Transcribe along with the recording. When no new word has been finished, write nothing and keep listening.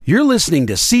You're listening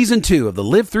to Season 2 of the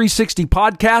Live 360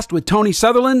 podcast with Tony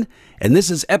Sutherland, and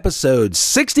this is episode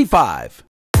 65.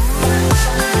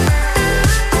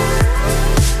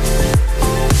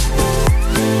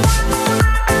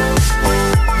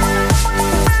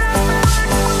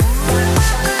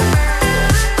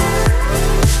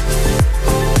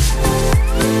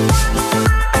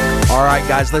 All right,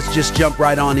 guys, let's just jump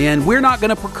right on in. We're not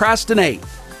going to procrastinate.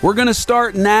 We're going to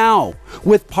start now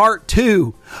with part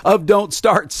 2 of Don't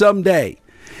Start Someday.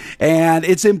 And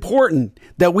it's important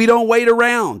that we don't wait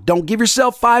around. Don't give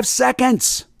yourself 5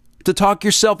 seconds to talk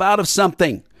yourself out of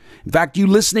something. In fact, you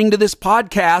listening to this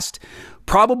podcast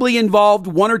probably involved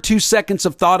 1 or 2 seconds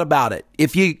of thought about it.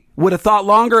 If you would have thought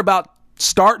longer about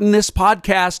starting this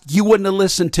podcast, you wouldn't have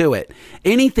listened to it.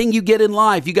 Anything you get in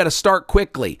life, you got to start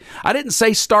quickly. I didn't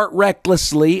say start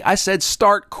recklessly. I said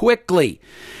start quickly.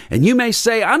 And you may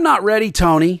say, I'm not ready,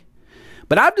 Tony.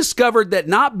 But I've discovered that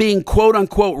not being quote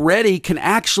unquote ready can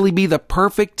actually be the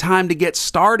perfect time to get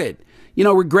started. You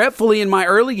know, regretfully, in my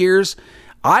early years,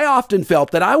 I often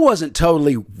felt that I wasn't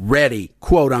totally ready,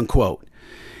 quote unquote.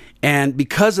 And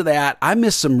because of that, I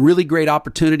missed some really great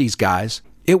opportunities, guys.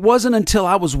 It wasn't until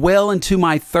I was well into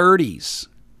my 30s,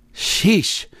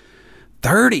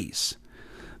 30s,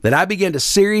 that I began to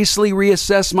seriously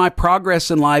reassess my progress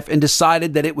in life and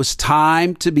decided that it was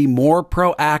time to be more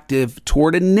proactive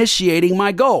toward initiating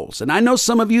my goals. And I know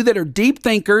some of you that are deep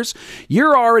thinkers,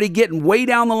 you're already getting way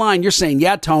down the line. You're saying,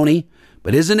 yeah, Tony,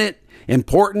 but isn't it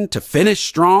important to finish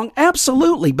strong?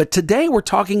 Absolutely. But today we're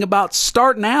talking about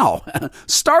start now.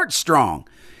 Start strong.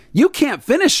 You can't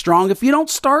finish strong if you don't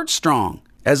start strong.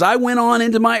 As I went on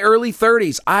into my early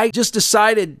 30s, I just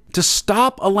decided to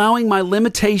stop allowing my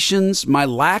limitations, my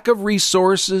lack of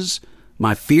resources,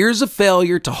 my fears of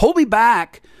failure to hold me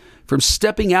back from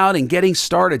stepping out and getting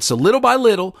started. So little by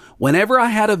little, whenever I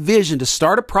had a vision to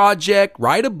start a project,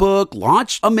 write a book,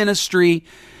 launch a ministry,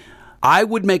 I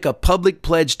would make a public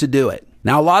pledge to do it.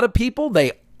 Now, a lot of people,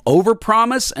 they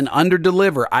overpromise and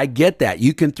underdeliver. I get that.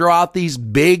 You can throw out these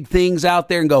big things out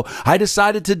there and go, I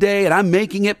decided today and I'm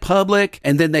making it public,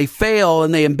 and then they fail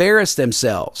and they embarrass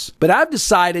themselves. But I've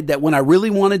decided that when I really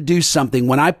want to do something,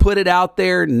 when I put it out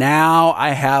there, now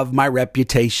I have my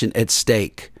reputation at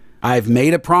stake. I've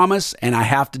made a promise and I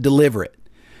have to deliver it.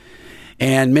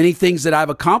 And many things that I've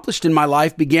accomplished in my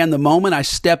life began the moment I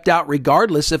stepped out,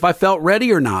 regardless if I felt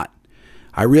ready or not.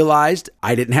 I realized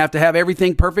I didn't have to have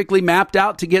everything perfectly mapped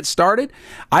out to get started.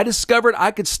 I discovered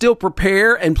I could still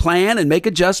prepare and plan and make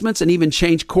adjustments and even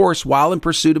change course while in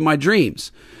pursuit of my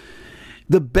dreams.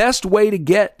 The best way to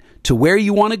get to where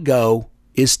you want to go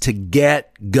is to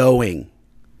get going.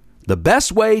 The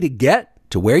best way to get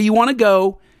to where you want to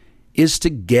go is to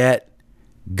get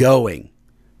going.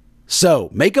 So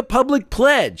make a public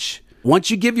pledge. Once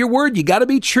you give your word, you got to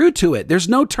be true to it. There's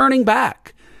no turning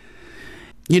back.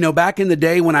 You know, back in the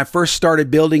day when I first started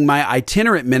building my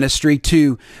itinerant ministry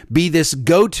to be this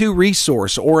go-to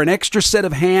resource or an extra set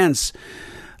of hands,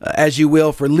 as you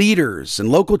will, for leaders and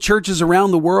local churches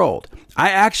around the world,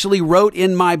 I actually wrote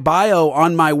in my bio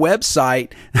on my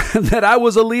website that I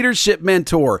was a leadership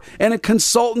mentor and a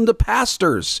consultant to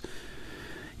pastors.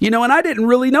 You know, and I didn't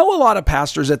really know a lot of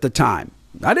pastors at the time.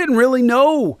 I didn't really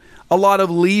know a lot of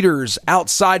leaders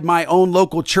outside my own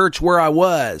local church where I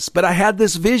was, but I had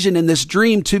this vision and this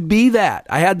dream to be that.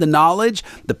 I had the knowledge,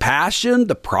 the passion,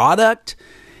 the product,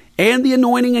 and the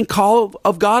anointing and call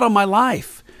of God on my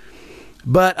life.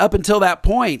 But up until that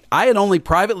point, I had only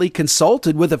privately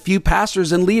consulted with a few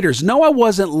pastors and leaders. No, I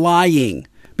wasn't lying,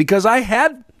 because I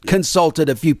had consulted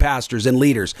a few pastors and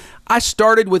leaders. I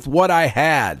started with what I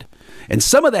had. And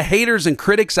some of the haters and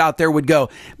critics out there would go,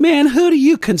 man, who do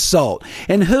you consult?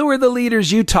 And who are the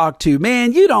leaders you talk to?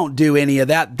 Man, you don't do any of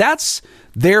that. That's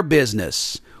their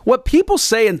business. What people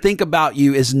say and think about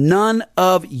you is none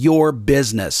of your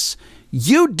business.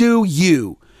 You do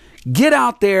you. Get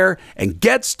out there and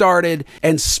get started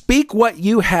and speak what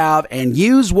you have and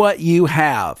use what you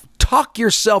have. Talk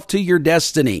yourself to your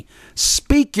destiny.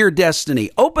 Speak your destiny.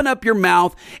 Open up your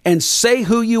mouth and say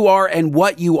who you are and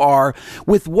what you are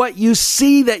with what you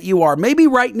see that you are. Maybe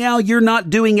right now you're not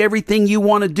doing everything you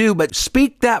want to do, but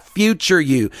speak that future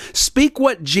you. Speak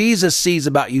what Jesus sees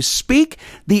about you. Speak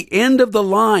the end of the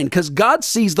line, because God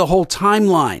sees the whole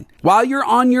timeline. While you're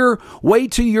on your way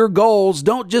to your goals,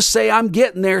 don't just say, I'm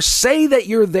getting there. Say that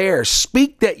you're there.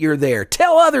 Speak that you're there.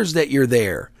 Tell others that you're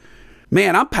there.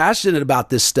 Man, I'm passionate about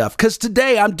this stuff because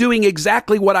today I'm doing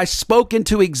exactly what I spoke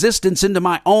into existence into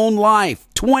my own life.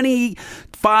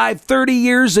 25, 30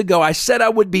 years ago, I said I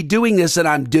would be doing this, and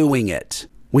I'm doing it.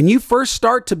 When you first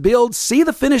start to build, see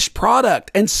the finished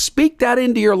product and speak that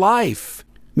into your life.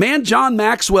 Man, John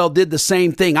Maxwell did the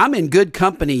same thing. I'm in good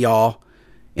company, y'all.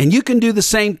 And you can do the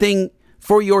same thing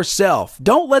for yourself.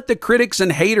 Don't let the critics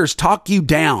and haters talk you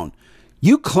down.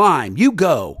 You climb, you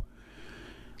go.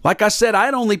 Like I said, I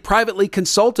had only privately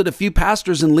consulted a few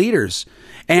pastors and leaders.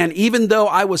 And even though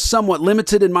I was somewhat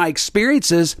limited in my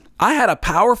experiences, I had a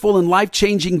powerful and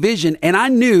life-changing vision. And I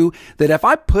knew that if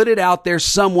I put it out there,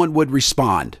 someone would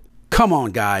respond. Come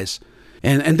on, guys.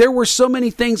 And there were so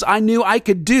many things I knew I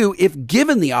could do if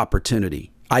given the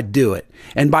opportunity. I'd do it.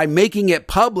 And by making it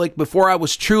public before I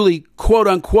was truly, quote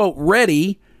unquote,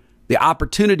 ready, the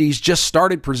opportunities just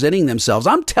started presenting themselves.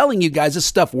 I'm telling you guys, this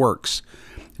stuff works.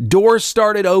 Doors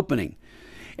started opening.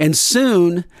 And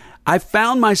soon I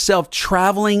found myself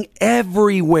traveling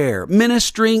everywhere,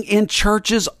 ministering in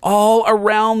churches all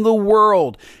around the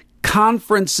world,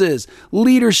 conferences,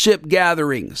 leadership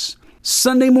gatherings,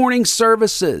 Sunday morning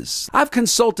services. I've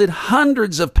consulted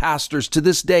hundreds of pastors to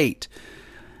this date.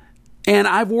 And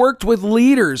I've worked with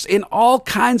leaders in all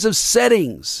kinds of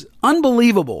settings.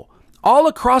 Unbelievable. All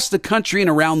across the country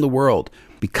and around the world.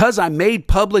 Because I made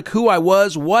public who I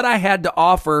was, what I had to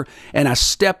offer, and I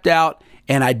stepped out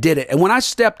and I did it. And when I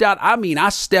stepped out, I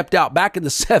stepped out. Back in the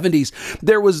 70s,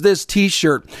 there was this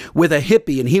t-shirt with a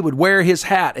hippie, and he would wear his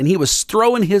hat, and he was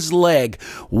throwing his leg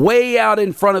way out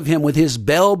in front of him with his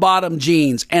bell-bottom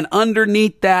jeans. And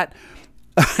underneath that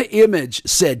image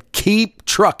said, "Keep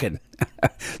trucking."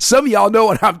 Some of y'all know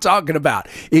what I'm talking about.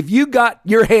 If you got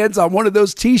your hands on one of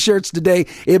those t-shirts today,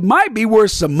 it might be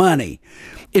worth some money.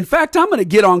 In fact, I'm going to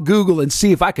get on Google and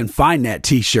see if I can find that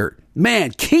t-shirt.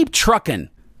 Man, keep trucking.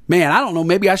 Man, I don't know.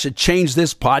 Maybe I should change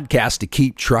this podcast to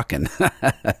Keep Trucking.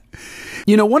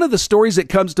 You know, one of the stories that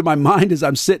comes to my mind as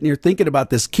I'm sitting here thinking about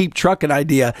this Keep Trucking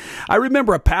idea, I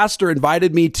remember a pastor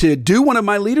invited me to do one of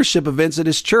my leadership events at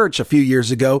his church a few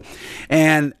years ago.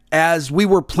 And as we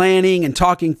were planning and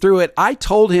talking through it, I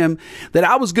told him that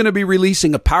I was going to be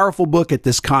releasing a powerful book at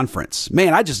this conference.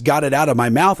 Man, I just got it out of my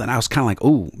mouth and I was kind of like,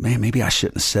 oh man, maybe I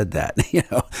shouldn't have said that,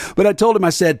 But I told him, I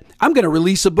said, I'm going to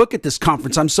release a book at this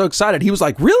conference. I'm so excited. He was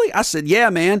like, really? I said, yeah,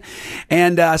 man.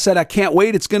 And I said, I can't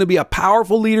wait. It's going to be a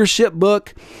powerful leadership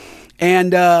book.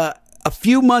 And a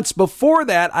few months before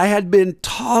that, I had been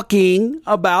talking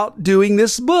about doing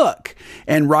this book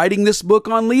and writing this book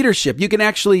on leadership. You can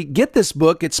actually get this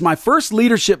book. It's my first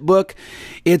leadership book.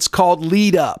 It's called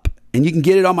Lead Up, and you can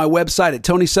get it on my website at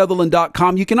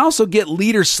TonySutherland.com. You can also get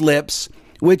Leader Slips,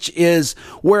 which is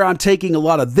where I'm taking a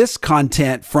lot of this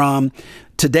content from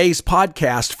today's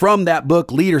podcast from that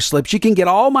book, Leader Slips. You can get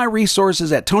all my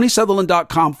resources at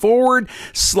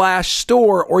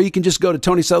TonySutherland.com/store, or you can just go to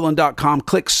TonySutherland.com,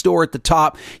 click store at the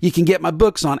top. You can get my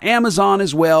books on Amazon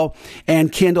as well,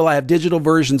 and Kindle. I have digital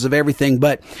versions of everything,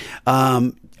 but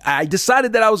I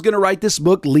decided that I was going to write this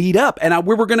book, Lead Up, and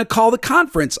we were going to call the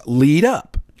conference Lead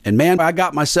Up. And man, I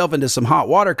got myself into some hot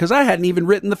water because I hadn't even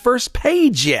written the first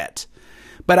page yet.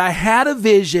 But I had a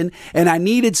vision and I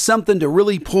needed something to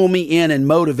really pull me in and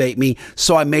motivate me.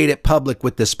 So I made it public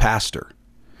with this pastor.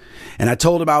 And I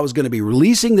told him I was going to be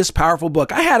releasing this powerful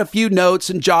book. I had a few notes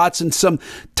and jots and some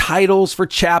titles for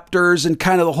chapters and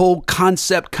kind of the whole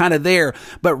concept kind of there.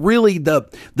 But really the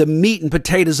meat and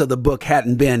potatoes of the book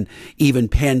hadn't been even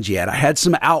penned yet. I had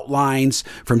some outlines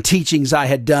from teachings I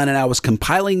had done and I was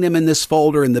compiling them in this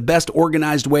folder in the best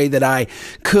organized way that I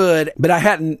could. But I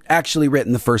hadn't actually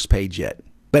written the first page yet.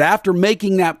 But after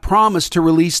making that promise to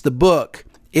release the book,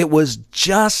 it was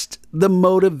just the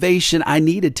motivation I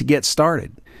needed to get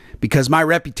started because my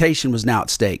reputation was now at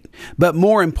stake. But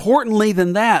more importantly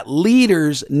than that,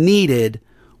 leaders needed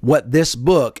what this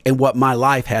book and what my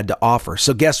life had to offer.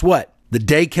 So guess what? The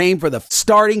day came for the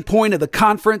starting point of the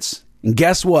conference, and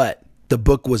guess what? The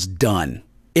book was done.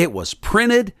 It was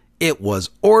printed, it was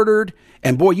ordered,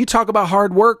 and boy, you talk about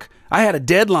hard work. I had a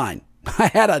deadline.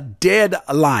 I had a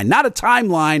deadline, not a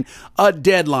timeline, a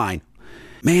deadline.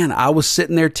 Man, I was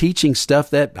sitting there teaching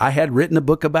stuff that I had written a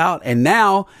book about, and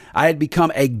now I had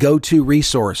become a go-to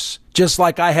resource, just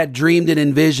like I had dreamed and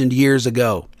envisioned years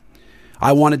ago.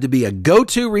 I wanted to be a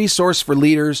go-to resource for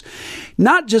leaders,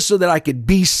 not just so that I could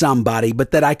be somebody, but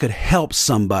that I could help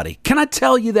somebody. Can I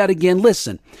tell you that again?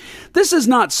 Listen, this is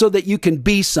not so that you can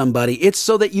be somebody. It's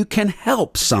so that you can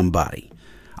help somebody.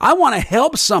 I want to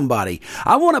help somebody.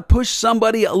 I want to push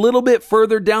somebody a little bit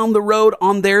further down the road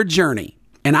on their journey.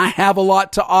 And I have a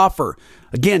lot to offer.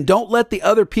 Again, don't let the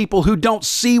other people who don't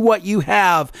see what you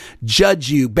have judge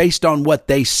you based on what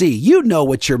they see. You know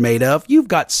what you're made of. You've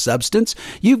got substance.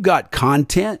 You've got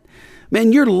content.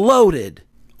 Man, you're loaded.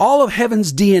 All of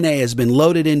heaven's DNA has been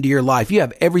loaded into your life. You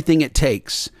have everything it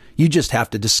takes. You just have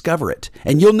to discover it.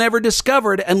 And you'll never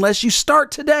discover it unless you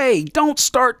start today. Don't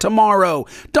start tomorrow.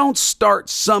 Don't start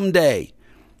someday.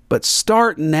 But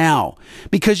start now.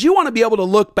 Because you want to be able to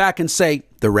look back and say,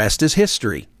 the rest is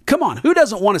history. Come on, who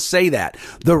doesn't want to say that?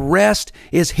 The rest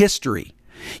is history.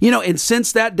 And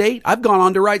since that date, I've gone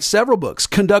on to write several books,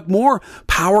 conduct more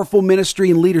powerful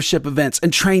ministry and leadership events,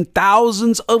 and train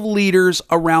thousands of leaders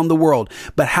around the world.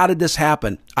 But how did this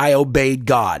happen? I obeyed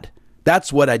God.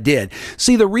 That's what I did.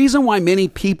 See, the reason why many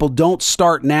people don't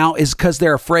start now is because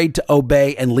they're afraid to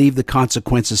obey and leave the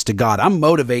consequences to God. I'm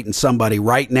motivating somebody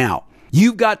right now.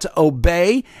 You've got to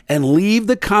obey and leave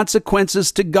the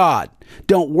consequences to God.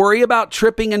 Don't worry about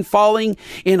tripping and falling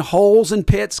in holes and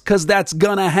pits, because that's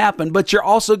going to happen. But you're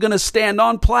also going to stand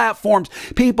on platforms.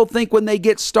 People think when they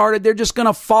get started, they're just going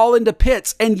to fall into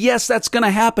pits. And yes, that's going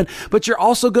to happen. But you're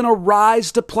also going to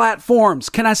rise to platforms.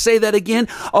 Can I say that again?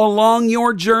 Along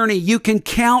your journey, you can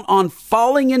count on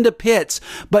falling into pits,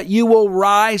 but you will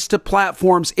rise to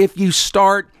platforms if you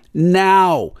start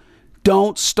now.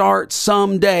 Don't start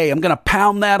someday. I'm going to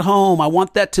pound that home. I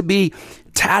want that to be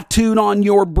tattooed on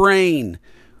your brain.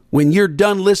 When you're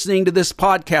done listening to this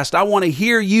podcast, I want to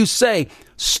hear you say,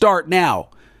 start now.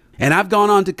 And I've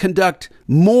gone on to conduct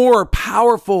more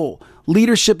powerful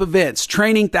leadership events,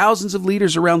 training thousands of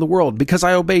leaders around the world because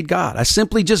I obeyed God. I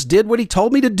simply just did what he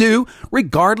told me to do,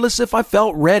 regardless if I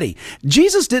felt ready.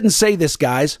 Jesus didn't say this,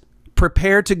 guys,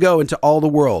 prepare to go into all the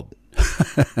world.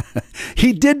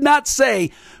 He did not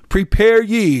say, prepare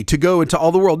ye to go into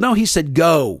all the world. No, he said,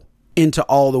 go into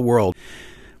all the world.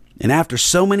 And after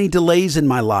so many delays in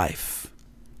my life,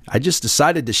 I just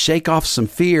decided to shake off some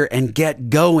fear and get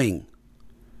going.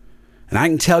 And I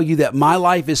can tell you that my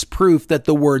life is proof that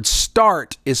the word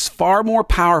start is far more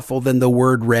powerful than the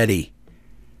word ready.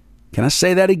 Can I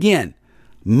say that again?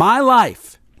 My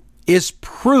life is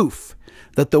proof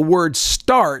that the word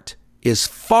start is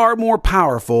far more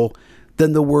powerful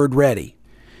than the word ready.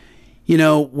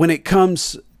 When it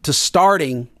comes to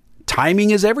starting,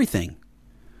 timing is everything.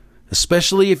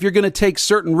 Especially if you're going to take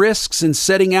certain risks in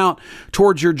setting out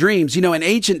towards your dreams. In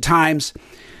ancient times,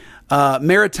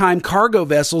 maritime cargo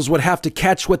vessels would have to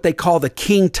catch what they call the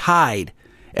king tide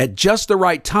at just the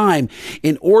right time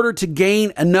in order to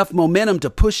gain enough momentum to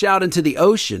push out into the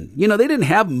ocean. They didn't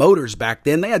have motors back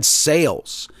then. They had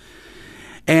sails.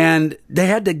 And they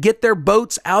had to get their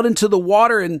boats out into the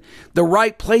water in the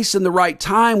right place in the right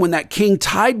time when that king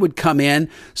tide would come in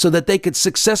so that they could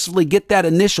successfully get that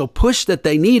initial push that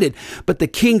they needed. But the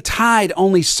king tide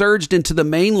only surged into the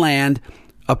mainland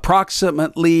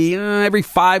approximately every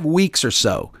 5 weeks or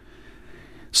so.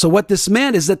 So what this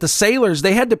meant is that the sailors,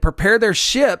 they had to prepare their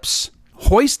ships,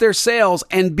 hoist their sails,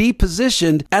 and be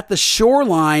positioned at the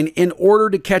shoreline in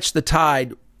order to catch the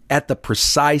tide at the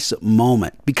precise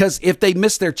moment. Because if they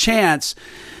missed their chance,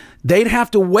 they'd have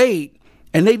to wait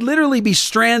and they'd literally be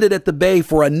stranded at the bay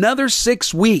for another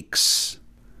 6 weeks.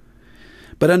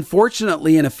 But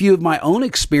unfortunately, in a few of my own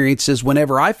experiences,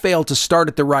 whenever I failed to start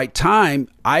at the right time,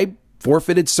 I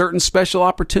forfeited certain special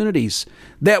opportunities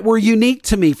that were unique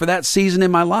to me for that season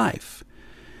in my life.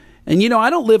 And I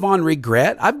don't live on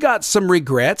regret. I've got some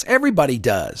regrets. Everybody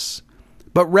does.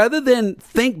 But rather than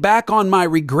think back on my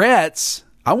regrets,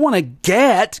 I want to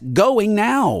get going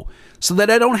now so that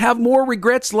I don't have more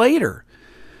regrets later.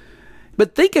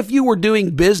 But think if you were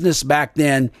doing business back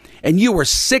then and you were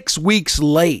 6 weeks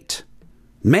late.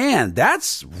 Man,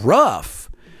 that's rough.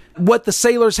 What the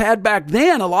sailors had back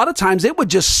then, a lot of times it would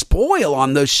just spoil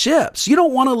on those ships. You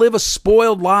don't want to live a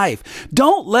spoiled life.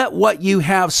 Don't let what you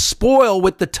have spoil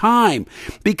with the time,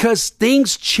 because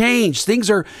things change. Things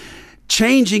are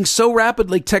changing so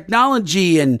rapidly.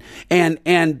 Technology and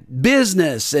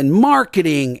business and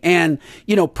marketing and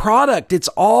product, it's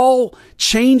all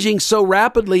changing so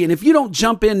rapidly. And if you don't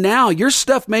jump in now, your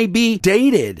stuff may be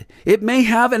dated. It may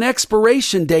have an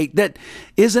expiration date that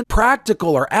isn't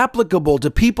practical or applicable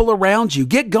to people around you.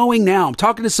 Get going now. I'm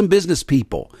talking to some business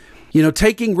people.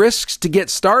 Taking risks to get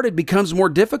started becomes more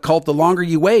difficult the longer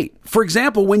you wait. For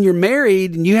example, when you're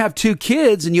married and you have 2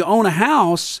 kids and you own a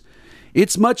house,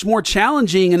 it's much more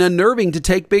challenging and unnerving to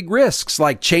take big risks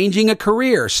like changing a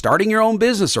career, starting your own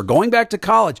business, or going back to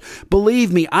college.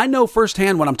 Believe me, I know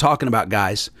firsthand what I'm talking about,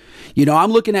 guys.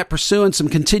 I'm looking at pursuing some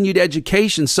continued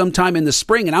education sometime in the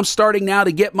spring, and I'm starting now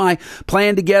to get my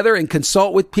plan together and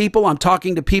consult with people. I'm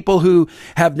talking to people who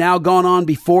have now gone on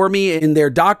before me in their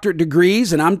doctorate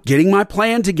degrees, and I'm getting my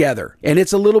plan together. And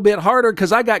it's a little bit harder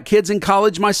because I got kids in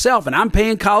college myself, and I'm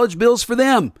paying college bills for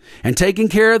them and taking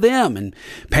care of them and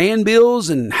paying bills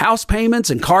bills and house payments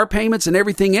and car payments and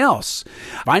everything else.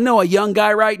 I know a young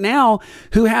guy right now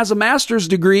who has a master's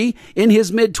degree in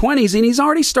his mid-20s, and he's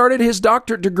already started his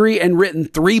doctorate degree and written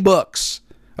 3 books.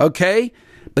 Okay?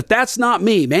 But that's not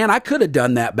me, man. I could have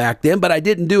done that back then, but I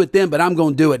didn't do it then, but I'm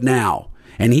going to do it now.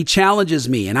 And he challenges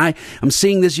me, and I'm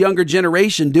seeing this younger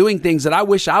generation doing things that I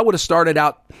wish I would have started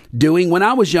out doing when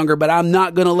I was younger, but I'm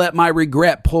not going to let my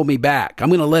regret pull me back. I'm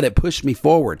going to let it push me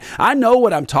forward. I know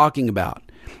what I'm talking about.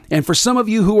 And for some of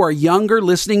you who are younger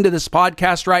listening to this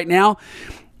podcast right now,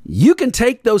 you can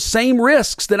take those same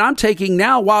risks that I'm taking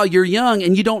now while you're young,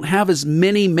 and you don't have as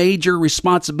many major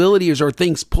responsibilities or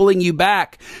things pulling you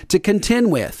back to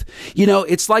contend with. You know,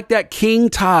 it's like that king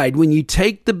tide. When you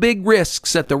take the big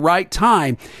risks at the right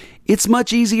time, it's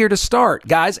much easier to start,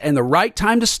 guys. And the right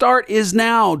time to start is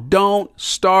now. Don't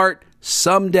start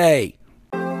someday.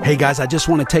 Hey guys, I just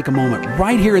want to take a moment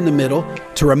right here in the middle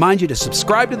to remind you to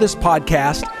subscribe to this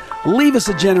podcast. Leave us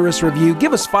a generous review,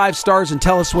 give us 5 stars and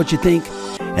tell us what you think,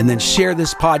 and then share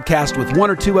this podcast with 1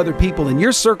 or 2 other people in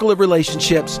your circle of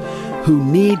relationships who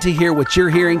need to hear what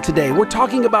you're hearing today. We're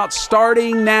talking about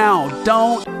starting now.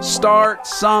 Don't start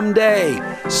someday.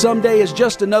 Someday is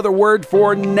just another word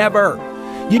for never.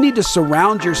 You need to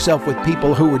surround yourself with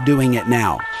people who are doing it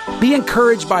now. Be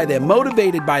encouraged by them,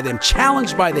 motivated by them,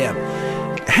 challenged by them.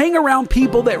 Hang around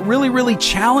people that really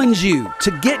challenge you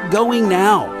to get going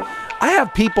now. I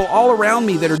have people all around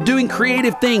me that are doing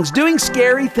creative things, doing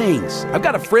scary things. I've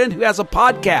got a friend who has a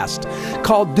podcast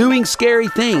called Doing Scary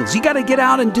Things. You got to get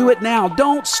out and do it now.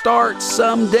 Don't start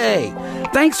someday.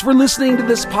 Thanks for listening to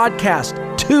this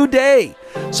podcast today.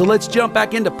 So let's jump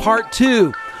back into part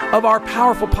 2 of our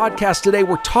powerful podcast today.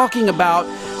 We're talking about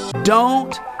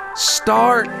don't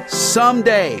start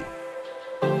someday.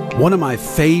 One of my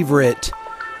favorite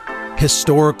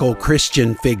historical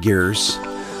Christian figures,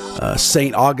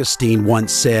 St. Augustine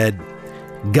once said,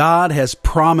 God has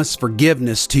promised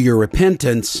forgiveness to your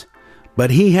repentance, but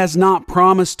he has not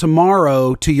promised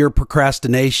tomorrow to your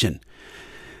procrastination.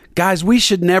 Guys, we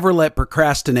should never let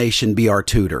procrastination be our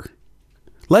tutor.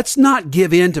 Let's not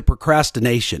give in to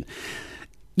procrastination.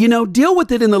 You know, deal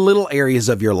with it in the little areas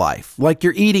of your life, like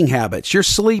your eating habits, your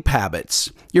sleep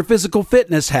habits, your physical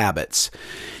fitness habits,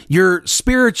 your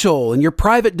spiritual and your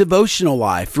private devotional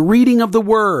life, reading of the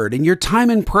word, and your time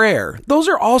in prayer. Those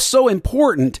are all so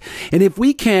important. And if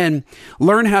we can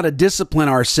learn how to discipline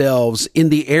ourselves in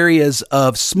the areas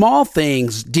of small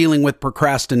things dealing with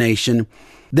procrastination,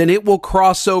 then it will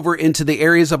cross over into the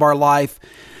areas of our life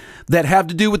that have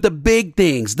to do with the big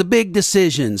things, the big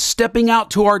decisions, stepping out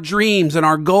to our dreams and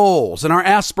our goals and our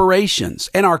aspirations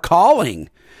and our calling.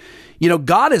 You know,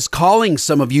 God is calling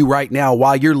some of you right now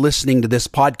while you're listening to this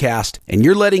podcast, and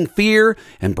you're letting fear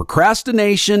and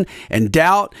procrastination and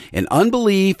doubt and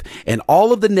unbelief and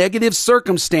all of the negative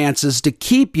circumstances to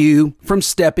keep you from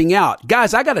stepping out.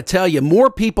 Guys, I got to tell you,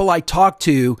 more people I talked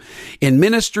to in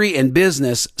ministry and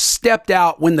business stepped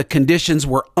out when the conditions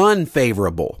were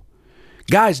unfavorable.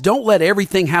 Guys, don't let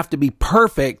everything have to be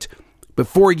perfect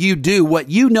before you do what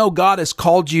you know God has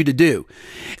called you to do.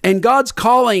 And God's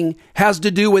calling has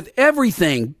to do with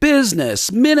everything: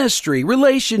 business, ministry,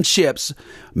 relationships,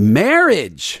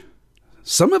 marriage.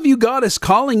 Some of you, God is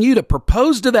calling you to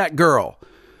propose to that girl.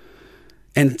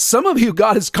 And some of you,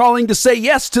 God is calling to say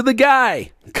yes to the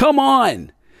guy. Come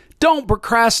on. Don't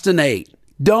procrastinate.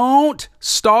 Don't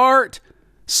start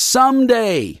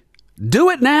someday. Do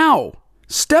it now.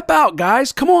 Step out,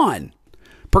 guys. Come on.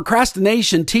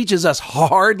 Procrastination teaches us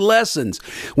hard lessons.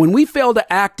 When we fail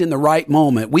to act in the right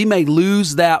moment, we may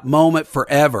lose that moment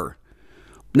forever.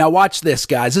 Now watch this,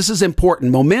 guys. This is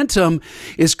important. Momentum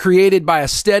is created by a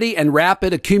steady and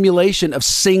rapid accumulation of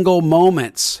single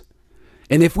moments.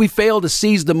 And if we fail to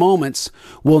seize the moments,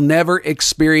 we'll never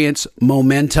experience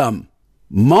momentum.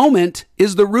 Moment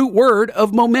is the root word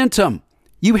of momentum.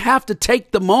 You have to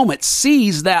take the moment,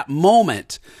 seize that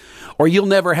moment, or you'll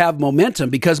never have momentum,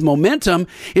 because momentum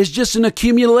is just an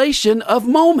accumulation of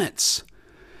moments.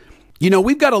 You know,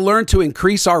 we've got to learn to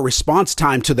increase our response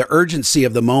time to the urgency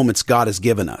of the moments God has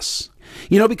given us.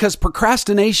 You know, because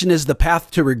procrastination is the path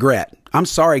to regret. I'm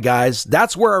sorry, guys.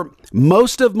 That's where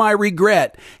most of my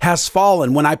regret has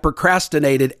fallen, when I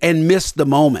procrastinated and missed the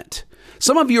moment.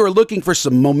 Some of you are looking for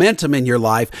some momentum in your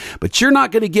life, but you're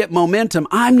not going to get momentum.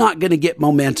 I'm not going to get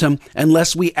momentum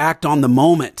unless we act on the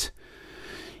moment.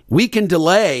 We can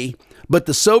delay, but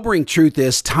the sobering truth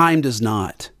is time does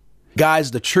not.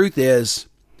 Guys, the truth is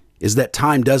that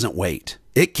time doesn't wait.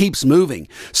 It keeps moving.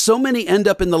 So many end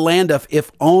up in the land of if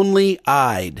only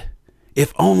I'd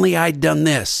done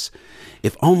this.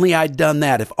 If only I'd done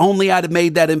that. If only I'd have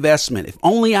made that investment. If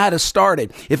only I'd have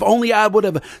started. If only I would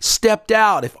have stepped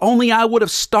out. If only I would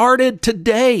have started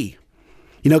today.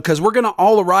 Because we're going to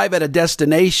all arrive at a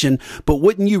destination, but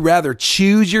wouldn't you rather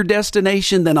choose your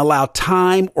destination than allow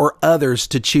time or others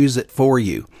to choose it for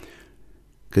you?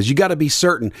 Because you got to be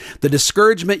certain the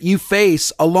discouragement you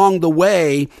face along the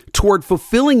way toward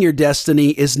fulfilling your destiny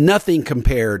is nothing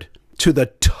compared to the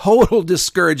total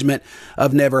discouragement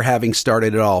of never having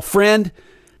started at all. Friend,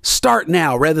 start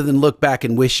now rather than look back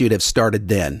and wish you'd have started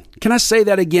then. Can I say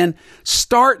that again?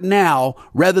 Start now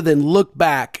rather than look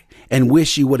back and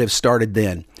wish you would have started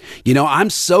then. I'm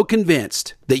so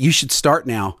convinced that you should start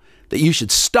now, that you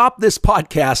should stop this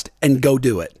podcast and go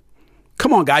do it.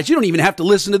 Come on, guys. You don't even have to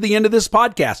listen to the end of this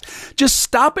podcast. Just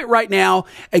stop it right now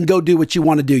and go do what you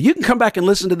want to do. You can come back and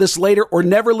listen to this later or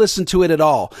never listen to it at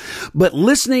all. But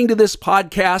listening to this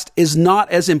podcast is not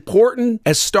as important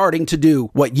as starting to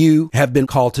do what you have been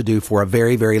called to do for a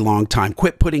very, very long time.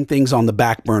 Quit putting things on the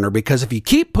back burner, because if you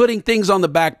keep putting things on the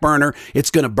back burner,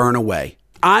 it's going to burn away.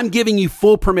 I'm giving you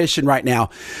full permission right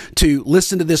now to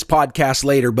listen to this podcast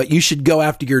later, but you should go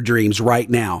after your dreams right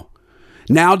now.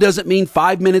 Now doesn't mean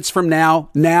 5 minutes from now.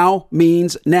 Now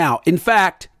means now. In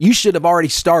fact, you should have already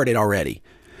started already.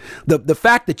 The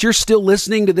fact that you're still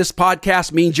listening to this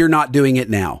podcast means you're not doing it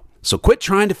now. So quit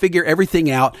trying to figure everything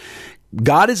out.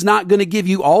 God is not going to give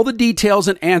you all the details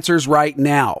and answers right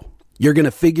now. You're going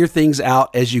to figure things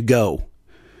out as you go.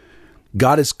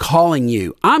 God is calling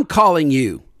you. I'm calling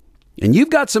you. And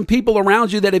you've got some people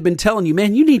around you that have been telling you,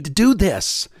 man, you need to do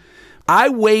this. I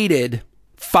waited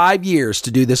 5 years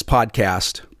to do this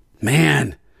podcast.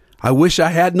 Man, I wish I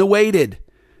hadn't waited.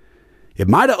 It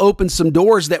might have opened some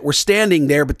doors that were standing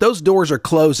there, but those doors are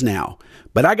closed now.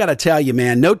 But I got to tell you,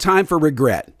 man, no time for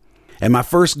regret. And my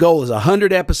first goal is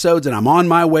 100 episodes, and I'm on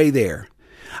my way there.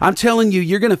 I'm telling you,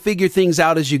 you're going to figure things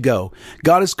out as you go.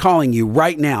 God is calling you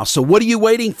right now. So what are you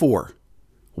waiting for?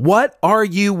 What are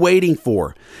you waiting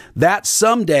for? That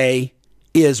someday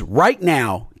is right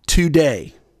now,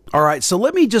 today. All right, so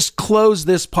let me just close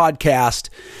this podcast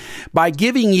by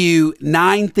giving you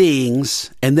 9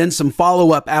 things and then some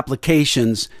follow-up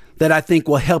applications that I think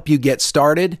will help you get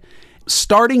started.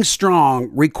 Starting strong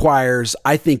requires,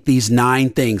 I think, these 9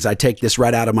 things. I take this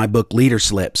right out of my book, Leader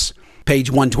Slips,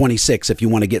 page 126, if you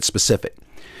want to get specific.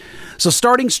 So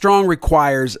starting strong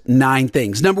requires 9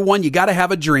 things. Number 1, you got to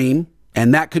have a dream.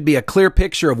 And that could be a clear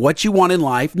picture of what you want in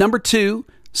life. Number 2,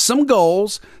 some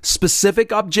goals,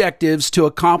 specific objectives to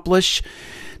accomplish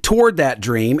toward that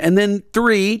dream. And then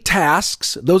 3,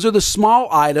 tasks. Those are the small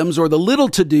items or the little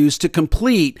to-dos to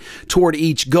complete toward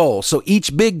each goal. So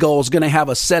each big goal is going to have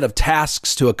a set of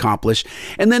tasks to accomplish.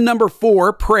 And then number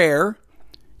 4, prayer.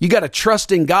 You got to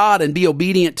trust in God and be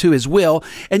obedient to His will.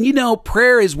 And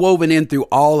prayer is woven in through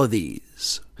all of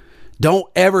these.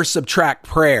 Don't ever subtract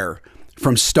prayer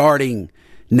from starting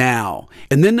now.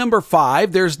 And then number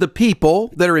 5, there's the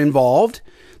people that are involved,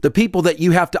 the people that you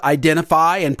have to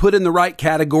identify and put in the right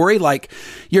category, like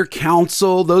your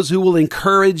counsel, those who will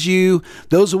encourage you,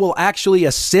 those who will actually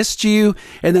assist you,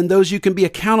 and then those you can be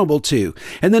accountable to.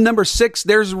 And then number 6,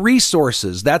 there's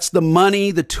resources. That's the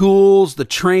money, the tools, the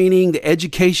training, the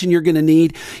education you're going to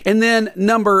need. And then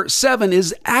number 7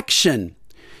 is action.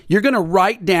 You're going to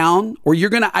write down or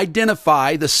you're going to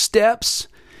identify the steps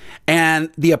and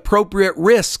the appropriate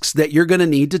risks that you're going to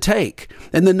need to take.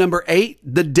 And then number 8,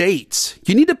 the dates.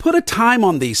 You need to put a time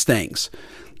on these things.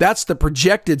 That's the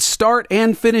projected start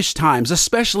and finish times,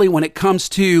 especially when it comes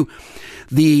to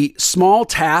the small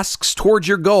tasks towards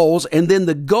your goals and then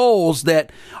the goals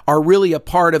that are really a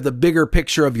part of the bigger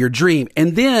picture of your dream.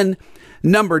 And then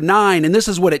number 9, and this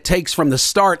is what it takes from the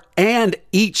start and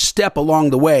each step along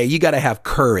the way, you got to have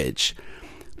courage.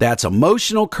 That's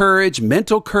emotional courage,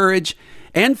 mental courage,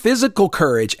 and physical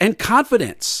courage and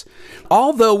confidence.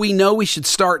 Although we know we should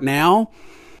start now,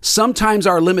 sometimes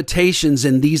our limitations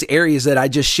in these areas that I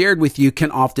just shared with you can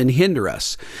often hinder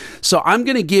us. So I'm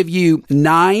going to give you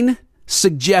 9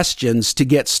 suggestions to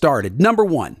get started. Number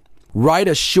 1, write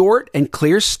a short and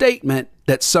clear statement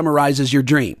that summarizes your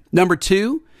dream. Number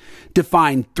 2,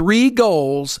 define 3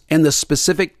 goals and the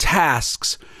specific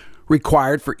tasks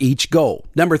required for each goal.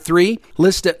 Number 3,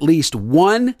 list at least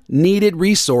 1 needed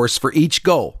resource for each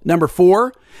goal. Number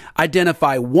 4,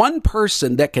 identify 1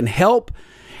 person that can help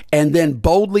and then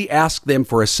boldly ask them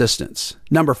for assistance.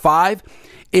 Number 5,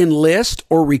 enlist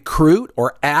or recruit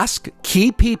or ask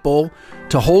key people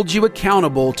to hold you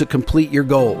accountable to complete your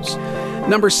goals.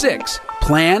 Number 6,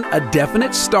 plan a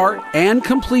definite start and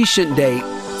completion date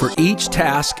for each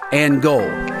task and goal.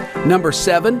 Number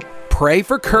 7, pray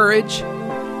for courage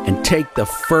and take the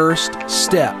first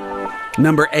step.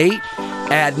 Number 8,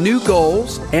 Add new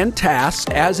goals and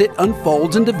tasks as it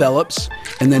unfolds and develops.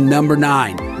 And then number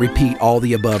 9, repeat all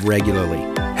the above regularly.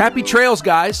 Happy trails,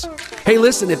 guys. Hey,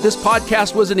 listen, if this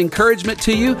podcast was an encouragement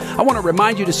to you, I want to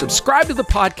remind you to subscribe to the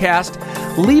podcast,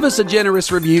 leave us a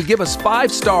generous review, give us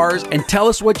 5 stars, and tell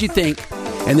us what you think.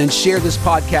 And then share this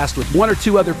podcast with 1 or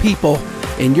 2 other people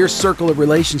in your circle of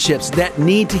relationships that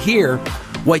need to hear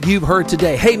what you've heard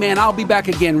today. Hey, man, I'll be back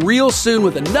again real soon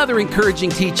with another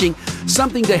encouraging teaching,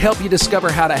 something to help you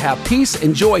discover how to have peace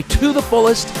and joy to the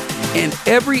fullest in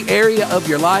every area of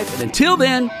your life. And until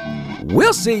then,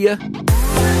 we'll see you.